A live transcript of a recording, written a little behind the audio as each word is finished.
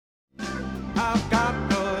I've got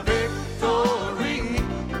the victory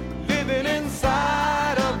living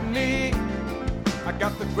inside of me. I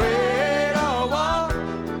got the greater one.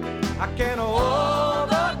 I can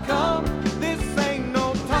overcome. This ain't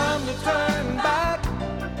no time to turn back.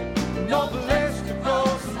 No place to go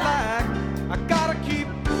slack. I gotta keep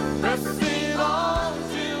pressing on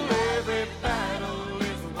till every battle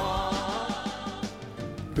is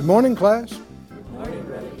won. Good morning, class. Good morning,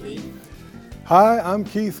 Brother Keith. Hi, I'm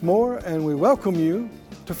Keith Moore, and we welcome you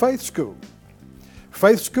to Faith School.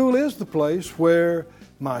 Faith School is the place where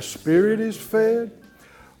my spirit is fed,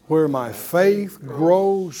 where my faith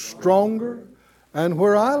grows stronger, and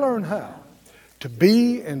where I learn how to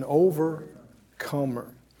be an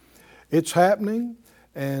overcomer. It's happening,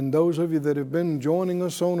 and those of you that have been joining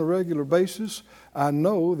us on a regular basis, I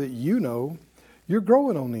know that you know you're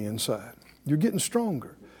growing on the inside. You're getting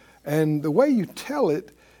stronger. And the way you tell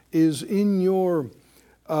it is in your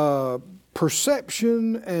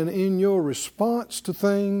perception and in your response to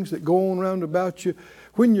things that go on around about you.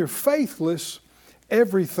 When you're faithless,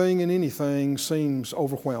 everything and anything seems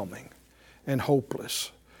overwhelming and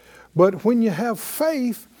hopeless. But when you have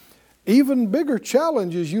faith, even bigger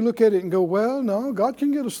challenges, you look at it and go, well, no, God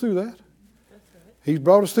can get us through that. He's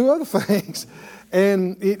brought us through other things.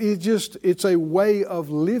 And it's a way of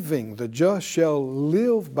living. The just shall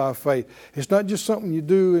live by faith. It's not just something you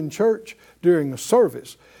do in church during a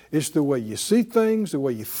service. It's the way you see things, the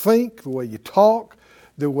way you think, the way you talk,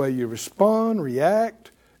 the way you respond,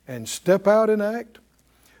 react, and step out and act.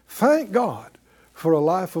 Thank God for a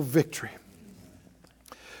life of victory.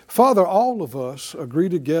 Father, all of us agree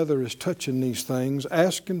together as touching these things,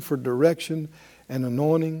 asking for direction and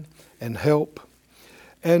anointing and help.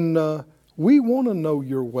 And we want to know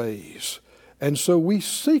your ways. And so we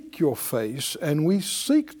seek your face and we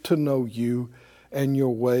seek to know you and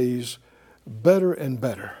your ways better and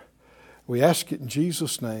better. We ask it in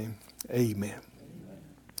Jesus' name. Amen.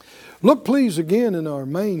 Look please again in our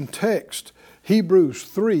main text, Hebrews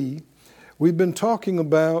 3. We've been talking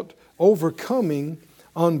about overcoming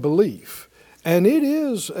unbelief. And it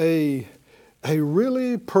is a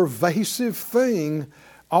really pervasive thing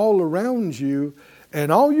all around you. And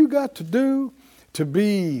all you got to do to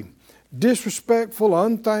be disrespectful,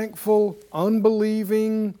 unthankful,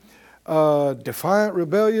 unbelieving, defiant,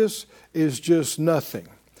 rebellious is just nothing.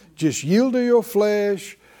 Just yield to your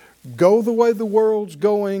flesh, go the way the world's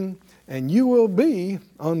going, and you will be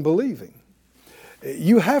unbelieving.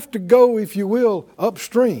 You have to go, if you will,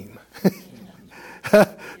 upstream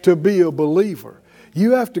to be a believer.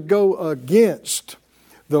 You have to go against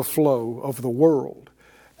the flow of the world.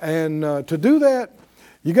 And to do that,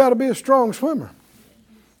 you got to be a strong swimmer.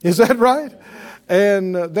 Is that right?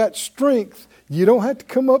 And that strength, you don't have to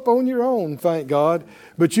come up on your own, thank God,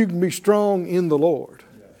 but you can be strong in the Lord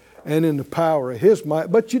and in the power of His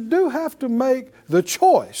might. But you do have to make the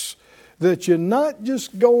choice that you're not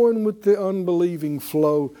just going with the unbelieving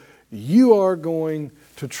flow. You are going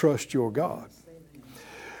to trust your God.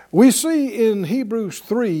 We see in Hebrews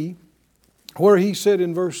 3, where he said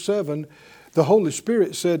in verse 7, the Holy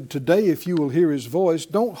Spirit said, today if you will hear His voice,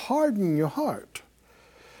 don't harden your heart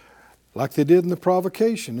like they did in the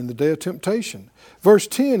provocation, in the day of temptation. Verse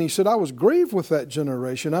 10, he said, I was grieved with that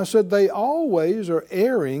generation. I said, they always are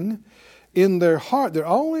erring in their heart. They're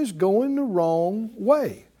always going the wrong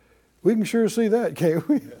way. We can sure see that, can't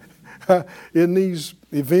we? In these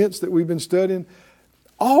events that we've been studying,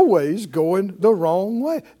 always going the wrong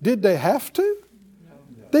way. Did they have to? No.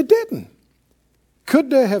 They didn't. Could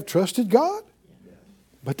they have trusted God?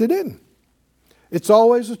 But they didn't. It's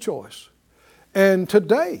always a choice. And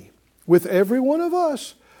today, with every one of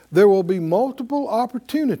us, there will be multiple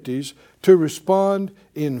opportunities to respond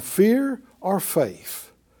in fear or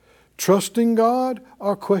faith. Trusting God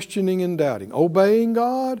or questioning and doubting. Obeying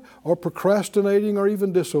God or procrastinating or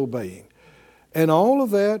even disobeying. And all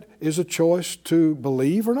of that is a choice to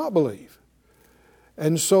believe or not believe.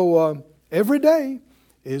 And so every day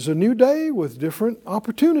is a new day with different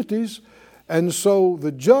opportunities. And so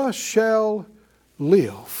the just shall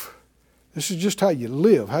live. This is just how you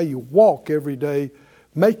live, how you walk every day,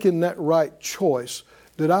 making that right choice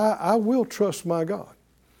that I will trust my God.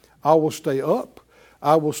 I will stay up.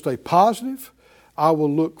 I will stay positive. I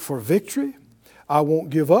will look for victory. I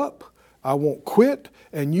won't give up. I won't quit.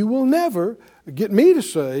 And you will never get me to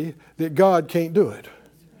say that God can't do it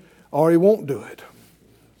or He won't do it.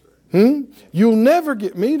 You'll never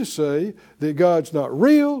get me to say that God's not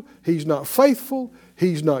real, He's not faithful,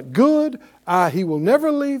 He's not good, He will never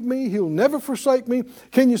leave me, He'll never forsake me.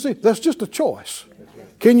 Can you see? That's just a choice.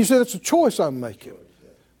 Can you say that's a choice I'm making?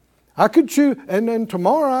 I could choose, and then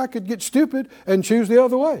tomorrow I could get stupid and choose the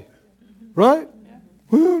other way. Right?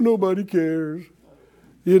 Well, nobody cares.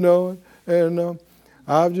 You know, and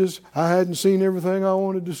I hadn't seen everything I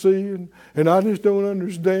wanted to see, and I just don't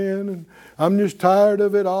understand, and I'm just tired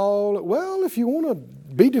of it all. Well, if you want to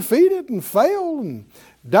be defeated and fail and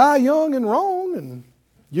die young and wrong, and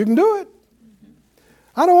you can do it.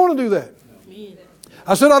 I don't want to do that.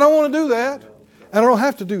 I said I don't want to do that, and I don't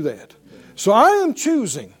have to do that. So I am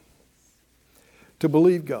choosing to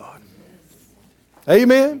believe God.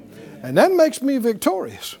 Amen? And that makes me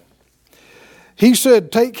victorious. He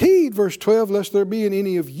said, take heed, verse 12, lest there be in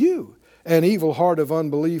any of you an evil heart of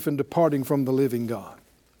unbelief in departing from the living God.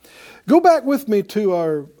 Go back with me to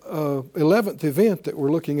our 11th event that we're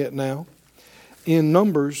looking at now in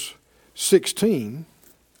Numbers 16,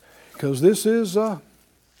 because this is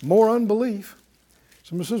more unbelief.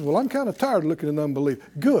 Somebody says, well, I'm kind of tired of looking at unbelief.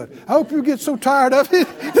 Good. I hope you get so tired of it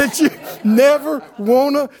that you never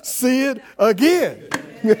want to see it again.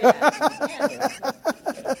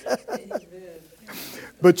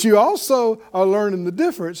 But you also are learning the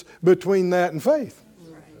difference between that and faith.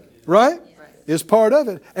 Right? It's part of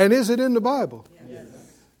it. And is it in the Bible? Yes.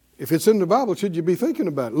 If it's in the Bible, should you be thinking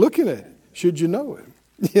about it, looking at it? Should you know it?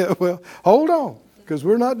 Yeah, well, hold on, because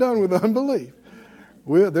we're not done with unbelief.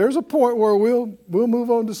 There's a point where we'll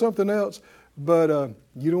move on to something else, but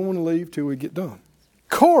you don't want to leave till we get done.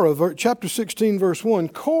 Korah, chapter 16, verse 1,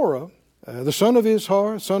 Korah, the son of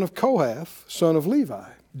Izhar, son of Kohath, son of Levi,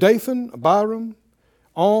 Dathan, Abiram,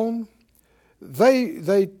 On,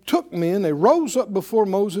 they took men, they rose up before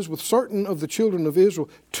Moses with certain of the children of Israel,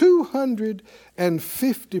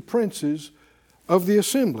 250 princes of the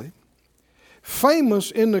assembly,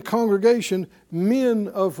 famous in the congregation, men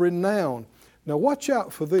of renown. Now watch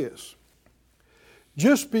out for this.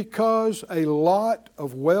 Just because a lot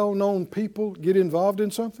of well-known people get involved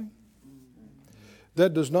in something,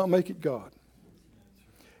 that does not make it God.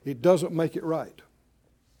 It doesn't make it right.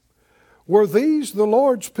 Were these the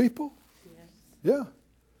Lord's people? Yes. Yeah.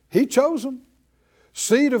 He chose them.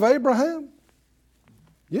 Seed of Abraham?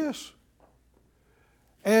 Yes.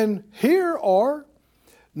 And here are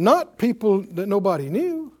not people that nobody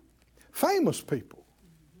knew, famous people,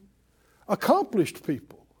 accomplished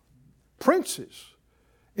people, princes,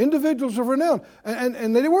 individuals of renown.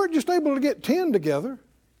 And they weren't just able to get 10 together.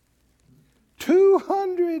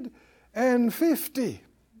 250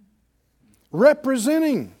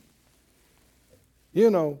 representing,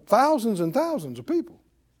 thousands and thousands of people.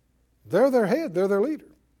 They're their head, they're their leader.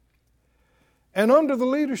 And under the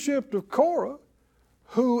leadership of Korah,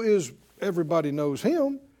 who is, everybody knows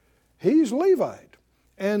him, he's Levite.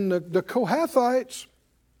 And the Kohathites,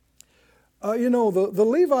 the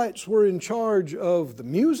Levites were in charge of the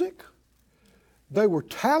music. They were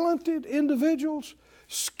talented individuals,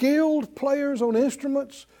 skilled players on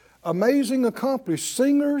instruments, amazing accomplished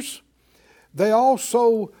singers. They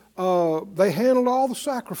also they handled all the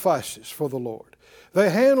sacrifices for the Lord.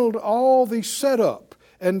 They handled all the setup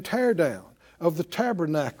and tear down of the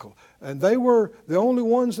tabernacle. And they were the only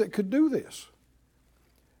ones that could do this.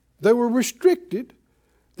 They were restricted.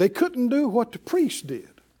 They couldn't do what the priests did.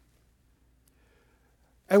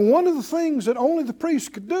 And one of the things that only the priests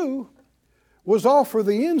could do was offer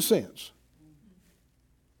the incense.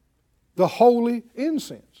 The holy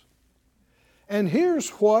incense. And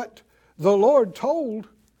here's what the Lord told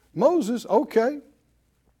Moses, okay,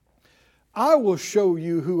 I will show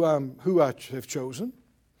you who I have chosen.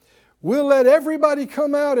 We'll let everybody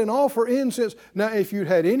come out and offer incense. Now, if you'd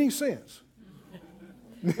had any sense,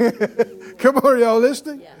 come on, y'all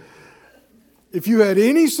listening? Yeah. If you had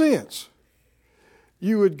any sense,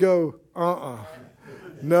 you would go,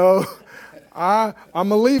 no,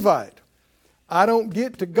 I'm a Levite. I don't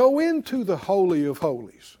get to go into the Holy of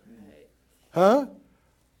Holies. Huh?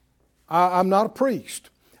 I'm not a priest.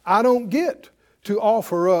 I don't get to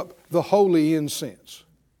offer up the holy incense.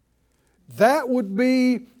 That would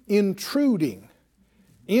be intruding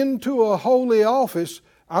into a holy office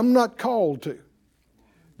I'm not called to.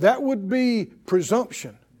 That would be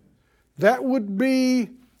presumption. That would be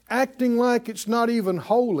acting like it's not even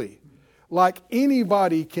holy, like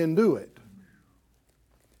anybody can do it.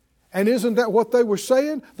 And isn't that what they were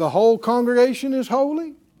saying? The whole congregation is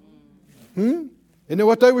holy? Isn't that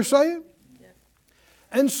what they were saying? Yeah.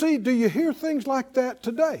 And see, do you hear things like that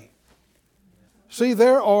today? See,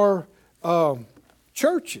 there are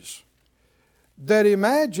churches that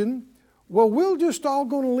imagine, well, we're just all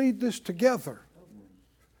going to lead this together.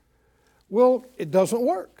 Well, it doesn't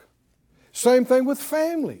work. Same thing with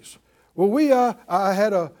families. Well, I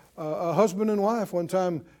had a husband and wife one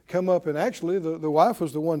time come up, and actually the wife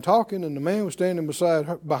was the one talking, and the man was standing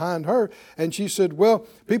behind her, and she said, well,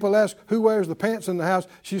 people ask who wears the pants in the house.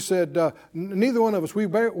 She said, neither one of us. We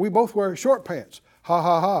both wear short pants. Ha,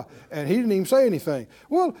 ha, ha. And he didn't even say anything.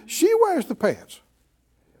 Well, she wears the pants.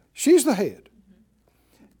 She's the head.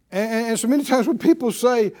 And so many times when people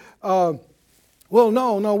say, well,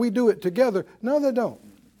 no, we do it together. No, they don't.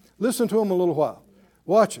 Listen to them a little while.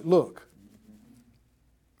 Watch it. Look.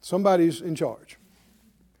 Somebody's in charge.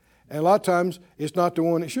 And a lot of times, it's not the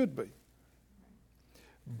one it should be.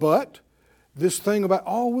 But this thing about,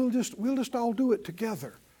 we'll just all do it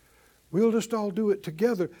together. We'll just all do it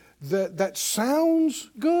together. That sounds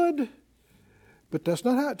good, but that's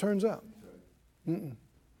not how it turns out. Mm-mm.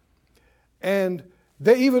 And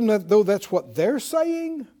even though that's what they're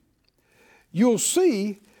saying, you'll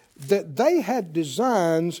see that they had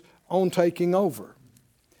designs on taking over.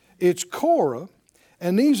 It's Korah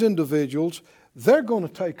and these individuals, they're going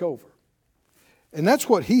to take over. And that's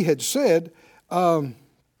what he had said.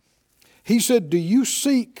 He said, do you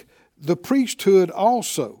seek the priesthood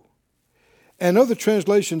also? And other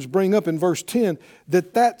translations bring up in verse 10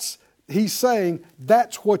 he's saying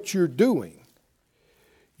that's what you're doing.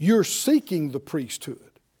 You're seeking the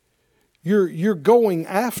priesthood. You're going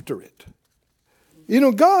after it. You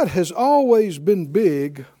know, God has always been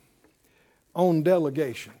big on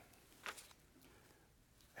delegation.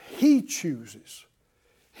 He chooses.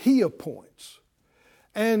 He appoints.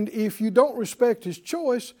 And if you don't respect His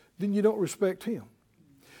choice, then you don't respect Him.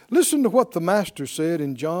 Listen to what the Master said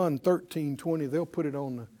in John 13:20. They'll put it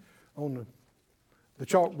on the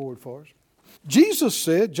chalkboard for us. Jesus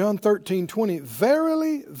said, John 13:20,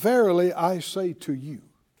 verily, verily, I say to you,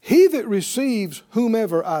 he that receives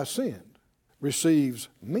whomever I send receives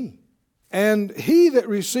me. And he that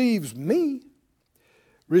receives me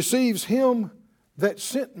receives him that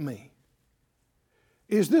sent me.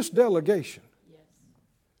 Is this delegation? Yes.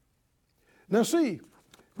 Now see,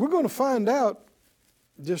 we're going to find out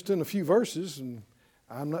just in a few verses, and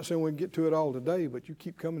I'm not saying we can get to it all today, but you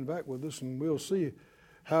keep coming back with us and we'll see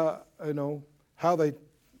how they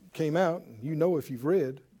came out. You know if you've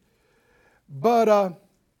read. But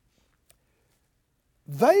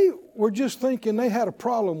they were just thinking they had a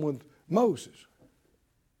problem with Moses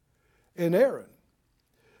and Aaron.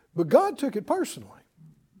 But God took it personally,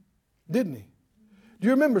 didn't He? Do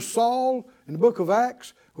you remember Saul in the book of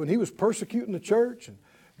Acts when he was persecuting the church and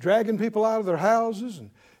dragging people out of their houses?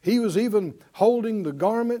 And he was even holding the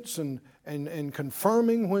garments and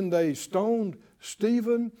confirming when they stoned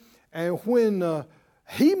Stephen. And when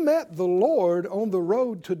he met the Lord on the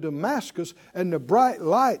road to Damascus and the bright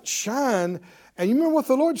light shined, and you remember what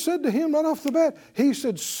the Lord said to him right off the bat? He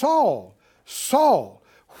said, Saul, Saul,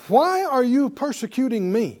 why are you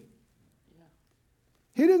persecuting me?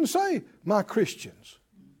 He didn't say, my Christians.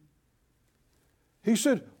 He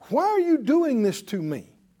said, why are you doing this to me?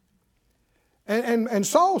 And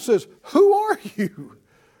Saul says, who are you,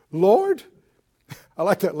 Lord? I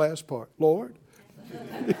like that last part, Lord.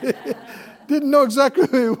 Didn't know exactly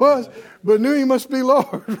who he was, but knew he must be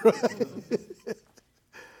Lord, right?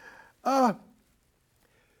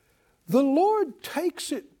 The Lord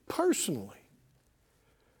takes it personally.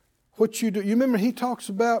 What you do. You remember He talks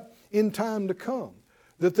about in time to come,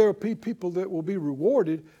 that there will be people that will be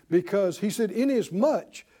rewarded because He said,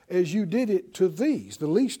 inasmuch as you did it to these, the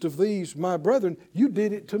least of these, my brethren, you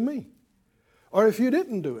did it to me. Or if you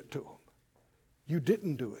didn't do it to them, you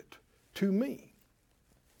didn't do it to me.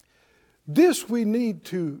 This we need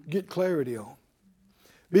to get clarity on.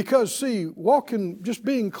 Because see, just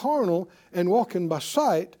being carnal and walking by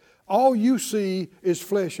sight, all you see is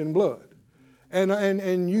flesh and blood.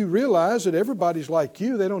 And you realize that everybody's like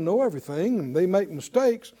you. They don't know everything and they make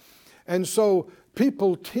mistakes. And so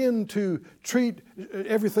people tend to treat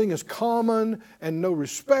everything as common and no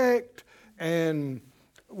respect. And,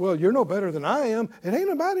 well, you're no better than I am. It ain't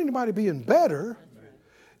about anybody being better.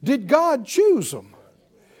 Did God choose them?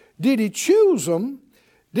 Did He choose them?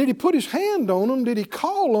 Did He put His hand on them? Did He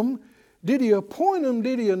call them? Did He appoint them?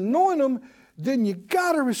 Did He anoint them? Then you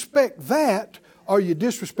got to respect that, or you're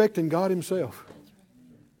disrespecting God Himself,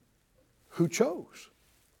 who chose.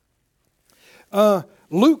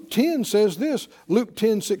 Luke 10 says this. Luke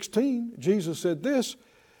 10:16, Jesus said this,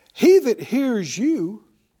 he that hears you,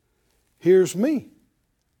 hears me.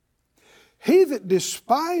 He that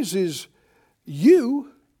despises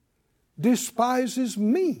you, despises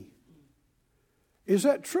me. Is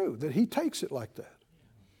that true, that He takes it like that?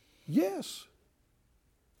 Yes.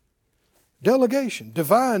 Delegation,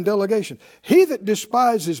 divine delegation. He that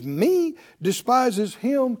despises me, despises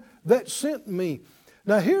Him that sent me.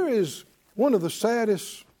 Now here is one of the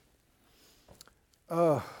saddest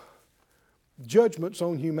judgments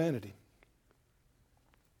on humanity.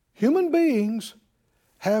 Human beings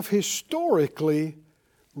have historically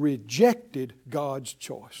rejected God's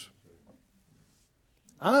choice.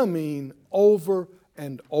 I mean, over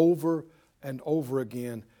and over and over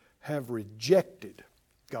again have rejected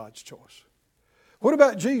God's choice. What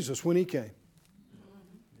about Jesus when He came?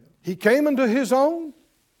 He came into His own,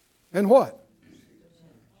 and what?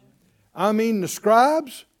 I mean, the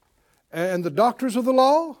scribes and the doctors of the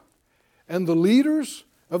law and the leaders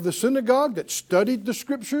of the synagogue that studied the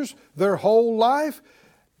Scriptures their whole life.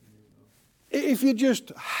 If you just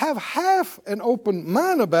have half an open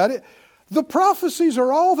mind about it, the prophecies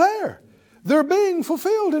are all there. They're being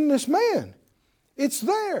fulfilled in this man. It's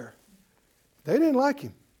there. They didn't like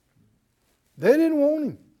Him. They didn't want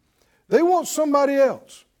Him. They want somebody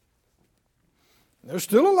else. There's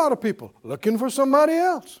still a lot of people looking for somebody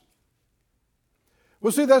else.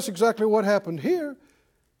 Well, see, that's exactly what happened here.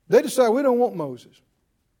 They decided, we don't want Moses.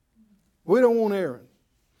 We don't want Aaron.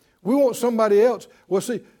 We want somebody else. Well,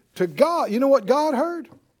 see, to God, you know what God heard?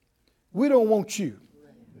 We don't want you.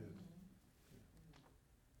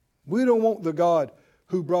 We don't want the God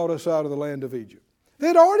who brought us out of the land of Egypt.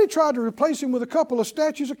 They'd already tried to replace Him with a couple of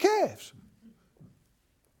statues of calves.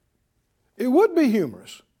 It would be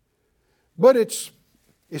humorous, but it's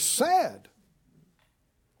sad.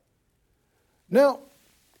 Now,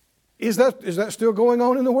 is that still going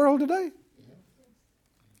on in the world today?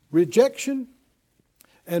 Rejection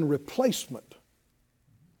and replacement.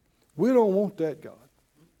 We don't want that God.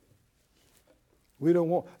 We don't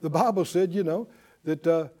want. The Bible said,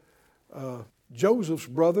 that Joseph's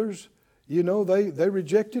brothers, they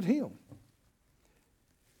rejected him.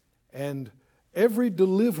 And every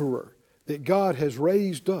deliverer that God has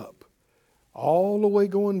raised up, all the way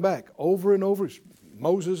going back, over and over,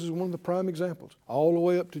 Moses is one of the prime examples, all the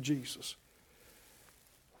way up to Jesus.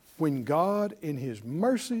 When God, in His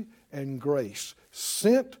mercy and grace,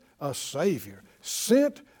 sent a Savior,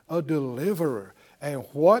 sent a deliverer, and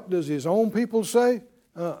what does His own people say?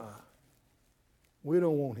 We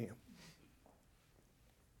don't want Him.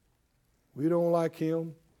 We don't like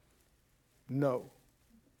Him. No.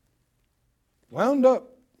 Wound up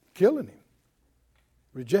killing Him,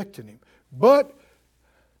 rejecting Him. But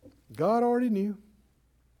God already knew.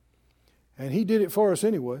 And He did it for us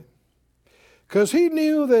anyway. Because He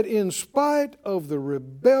knew that in spite of the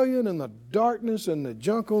rebellion and the darkness and the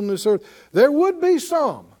junk on this earth, there would be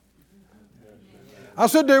some. I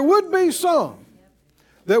said there would be some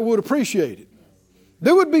that would appreciate it.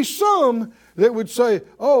 There would be some that would say,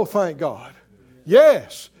 oh, thank God.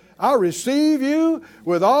 Yes, I receive you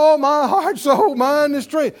with all my heart, soul, mind, and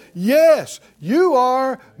strength. Yes, you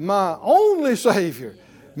are my only Savior,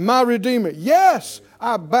 my Redeemer. Yes,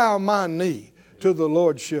 I bow my knee to the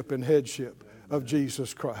Lordship and headship of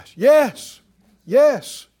Jesus Christ. Yes,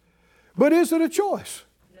 yes. But is it a choice?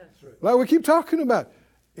 Like we keep talking about,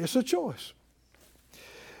 it's a choice.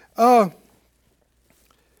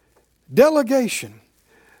 Delegation.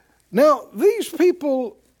 Now, these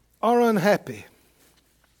people are unhappy.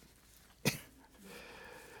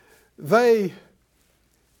 They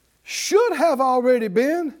should have already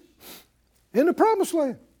been in the promised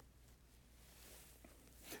land.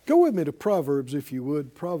 Go with me to Proverbs, if you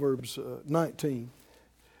would. Proverbs 19.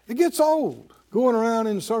 It gets old going around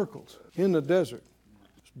in circles in the desert.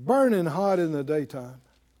 It's burning hot in the daytime.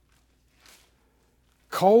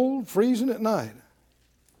 Cold, freezing at night.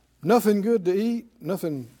 Nothing good to eat.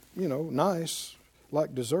 Nothing, nice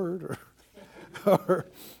like dessert or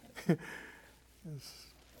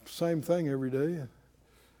same thing every day. Of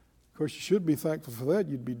course, you should be thankful for that.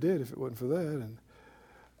 You'd be dead if it wasn't for that.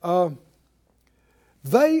 And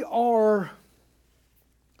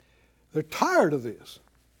they're tired of this.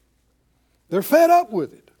 They're fed up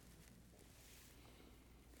with it.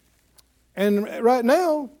 And right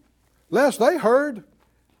now, last they heard,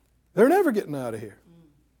 they're never getting out of here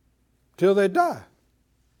till they die.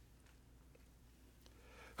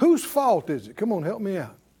 Whose fault is it? Come on, help me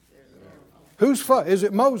out. Whose fault? Is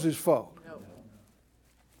it Moses' fault?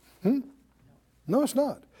 No, it's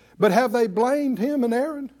not. But have they blamed him and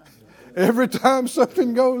Aaron every time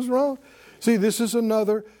something goes wrong? See, this is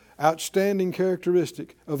another outstanding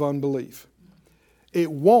characteristic of unbelief.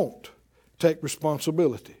 It won't take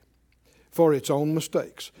responsibility for its own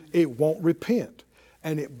mistakes. It won't repent.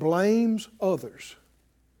 And it blames others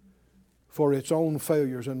for its own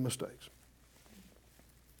failures and mistakes.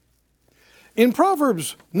 In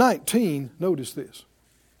Proverbs 19, notice this.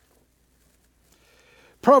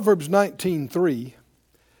 Proverbs 19:3,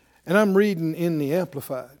 and I'm reading in the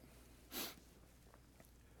Amplified.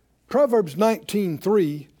 Proverbs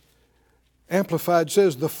 19:3, Amplified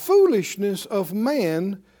says, the foolishness of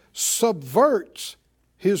man subverts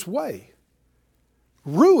his way,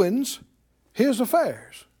 ruins his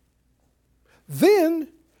affairs. Then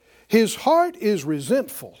his heart is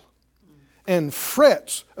resentful and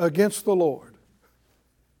frets against the Lord.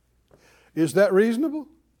 Is that reasonable?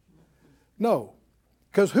 No.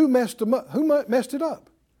 Because who messed him up? Who messed it up?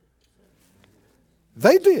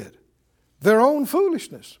 They did. Their own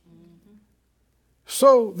foolishness.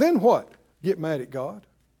 So then what? Get mad at God?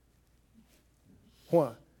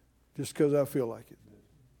 Why? Just because I feel like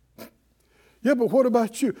it. Yeah, but what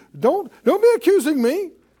about you? Don't be accusing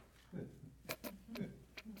me.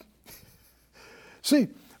 See,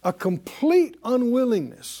 a complete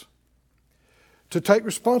unwillingness to take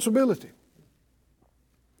responsibility.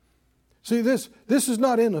 See, this is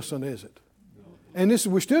not innocent, is it? And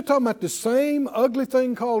we're still talking about the same ugly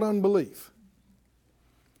thing called unbelief.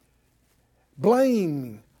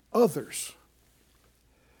 Blaming others.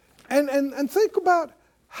 And think about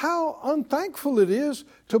how unthankful it is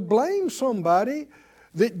to blame somebody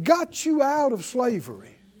that got you out of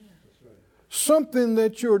slavery. Something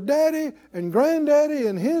that your daddy and granddaddy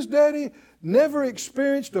and his daddy never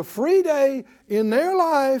experienced a free day in their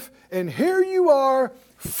life, and here you are,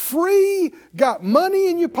 free, got money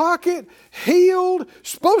in your pocket, healed,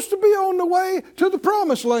 supposed to be on the way to the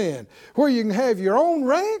promised land, where you can have your own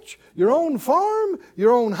ranch, your own farm,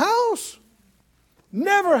 your own house,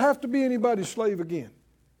 never have to be anybody's slave again.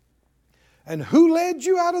 And who led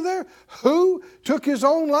you out of there? Who took his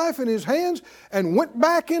own life in his hands and went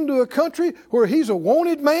back into a country where he's a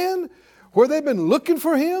wanted man, where they've been looking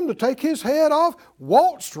for him to take his head off,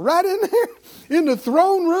 waltzed right in there in the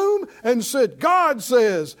throne room and said, God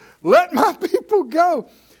says, let my people go.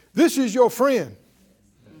 This is your friend.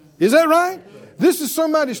 Is that right? This is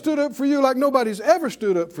somebody stood up for you like nobody's ever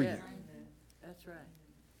stood up for you. That's right.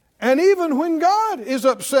 And even when God is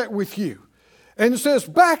upset with you and says,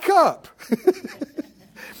 back up.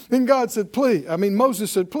 And God said, Moses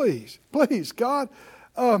said, please, God,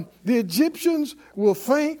 the Egyptians will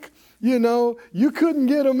think, you couldn't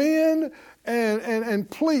get them in, and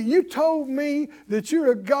please, you told me that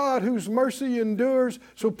you're a God whose mercy endures,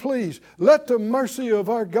 so please, let the mercy of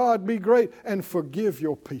our God be great and forgive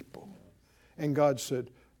your people. And God said,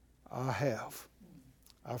 I have.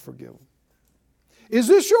 I forgive them. Is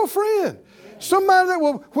this your friend? Somebody that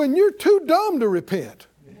will, when you're too dumb to repent,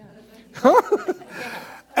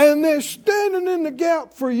 and they're standing in the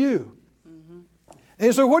gap for you.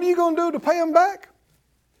 And so what are you going to do to pay them back?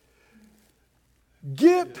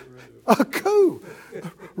 Get a coup.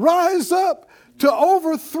 Rise up to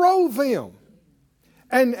overthrow them.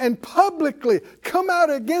 And publicly come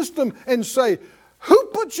out against them and say, who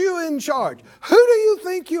put you in charge? Who do you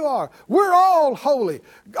think you are? We're all holy.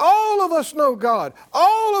 All of us know God.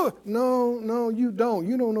 No, you don't.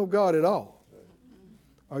 You don't know God at all.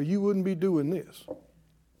 Or you wouldn't be doing this.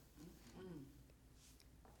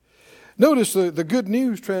 Notice the Good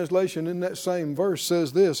News translation in that same verse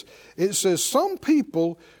says this. It says, some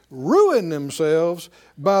people ruin themselves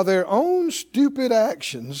by their own stupid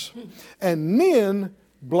actions and then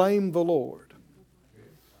blame the Lord.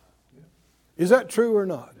 Is that true or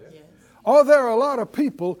not? Yes. Are there a lot of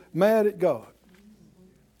people mad at God?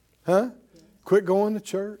 Huh? Quit going to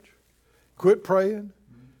church. Quit praying.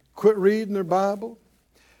 Quit reading their Bible.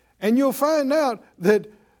 And you'll find out that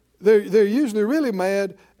they're usually really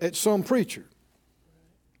mad at some preacher.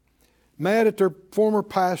 Mad at their former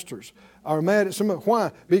pastors. Or mad at somebody.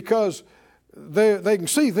 Why? Because they can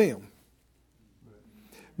see them.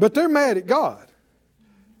 But they're mad at God.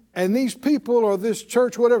 And these people or this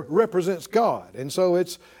church, whatever, represents God. And so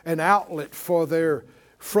it's an outlet for their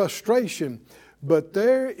frustration. But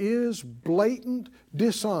there is blatant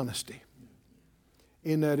dishonesty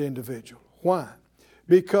in that individual. Why?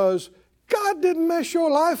 Because God didn't mess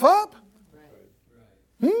your life up.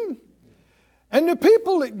 And the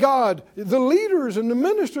people that God, the leaders and the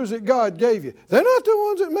ministers that God gave you, they're not the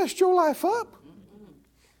ones that messed your life up.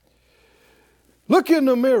 Look in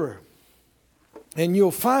the mirror. And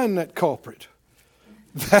you'll find that culprit,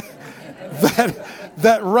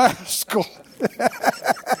 that rascal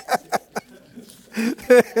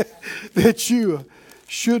that you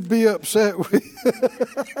should be upset with.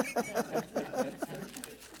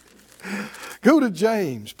 Go to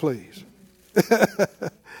James, please.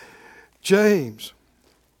 James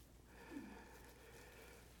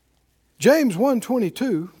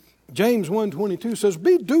 1:22 says,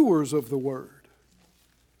 be doers of the word.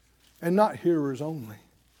 And not hearers only.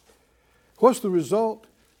 What's the result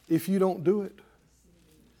if you don't do it?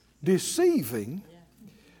 Deceiving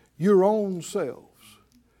your own selves.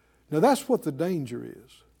 Now that's what the danger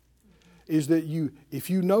is. is that if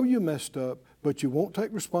you know you messed up, but you won't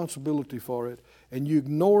take responsibility for it, and you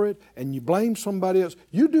ignore it, and you blame somebody else,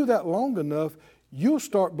 you do that long enough, you'll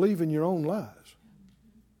start believing your own lies.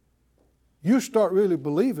 You start really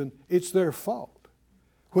believing it's their fault,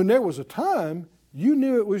 when there was a time you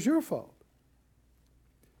knew it was your fault.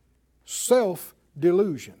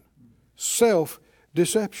 Self-delusion,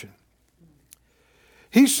 self-deception.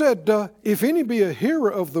 He said, if any be a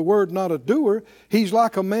hearer of the word, not a doer, he's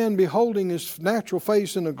like a man beholding his natural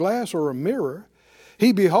face in a glass or a mirror.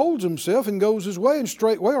 He beholds himself and goes his way, and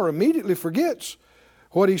straightway or immediately forgets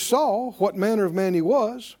what he saw, what manner of man he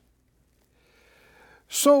was.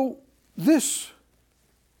 So this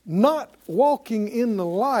not walking in the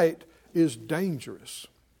light is dangerous.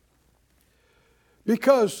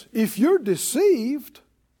 Because if you're deceived,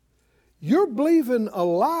 you're believing a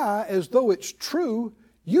lie as though it's true.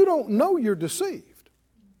 You don't know you're deceived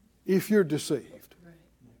if you're deceived. Right.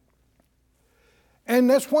 And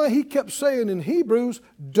that's why he kept saying in Hebrews,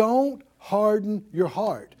 don't harden your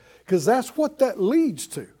heart. Because that's what that leads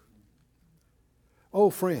to.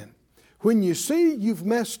 Oh, friend, when you see you've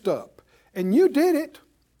messed up, and you did it,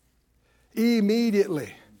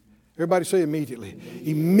 immediately. Everybody say immediately.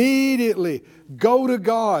 Immediately go to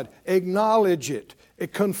God, acknowledge it,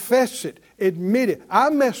 confess it, admit it.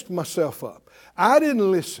 I messed myself up. I didn't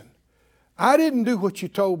listen. I didn't do what you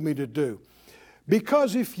told me to do.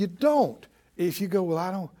 Because if you don't, if you go, well,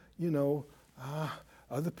 I don't,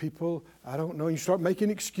 other people, I don't know. You start making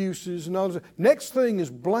excuses and all that. Next thing is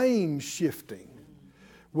blame shifting.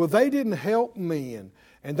 Well, they didn't help me, and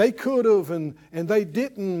they could have, and they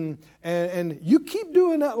didn't. And you keep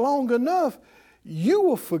doing that long enough, you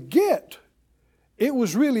will forget it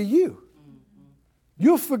was really you.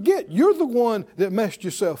 You'll forget you're the one that messed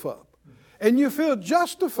yourself up. And you feel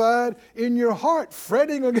justified in your heart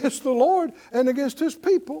fretting against the Lord and against His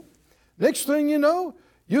people. Next thing you know,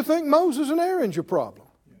 you think Moses and Aaron's your problem.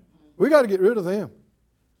 We got to get rid of them.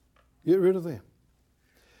 Get rid of them.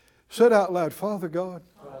 Said out loud, Father God,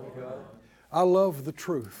 I love the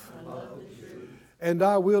truth. And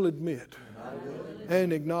I will admit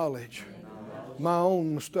and acknowledge my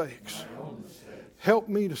own mistakes. Help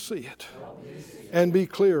me to see it and be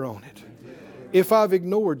clear on it. If I've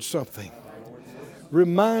ignored something,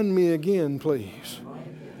 remind me again, please.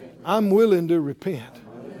 I'm willing to repent.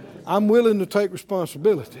 I'm willing to take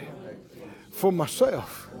responsibility for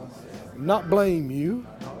myself. Not blame you.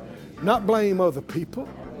 Not blame other people.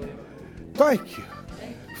 Thank you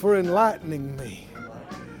for enlightening me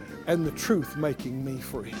and the truth making me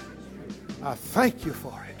free. I thank you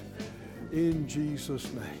for it in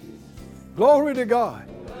Jesus' name. Glory to God.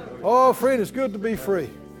 Oh, friend, it's good to be free.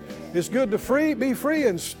 It's good to be free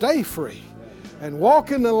and stay free. And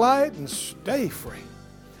walk in the light and stay free.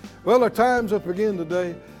 Well, our time's up again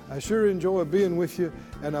today. I sure enjoy being with you,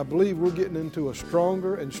 and I believe we're getting into a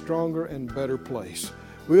stronger and stronger and better place.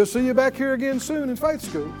 We'll see you back here again soon in Faith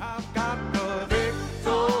School. I've got the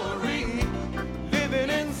victory living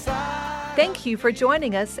inside. Thank you for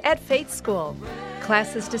joining us at Faith School.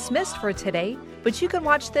 Class is dismissed for today, but you can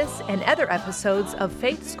watch this and other episodes of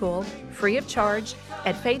Faith School free of charge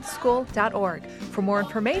at faithschool.org. For more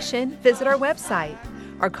information, visit our website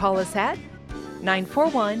or call us at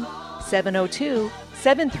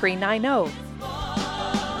 941-702-7390.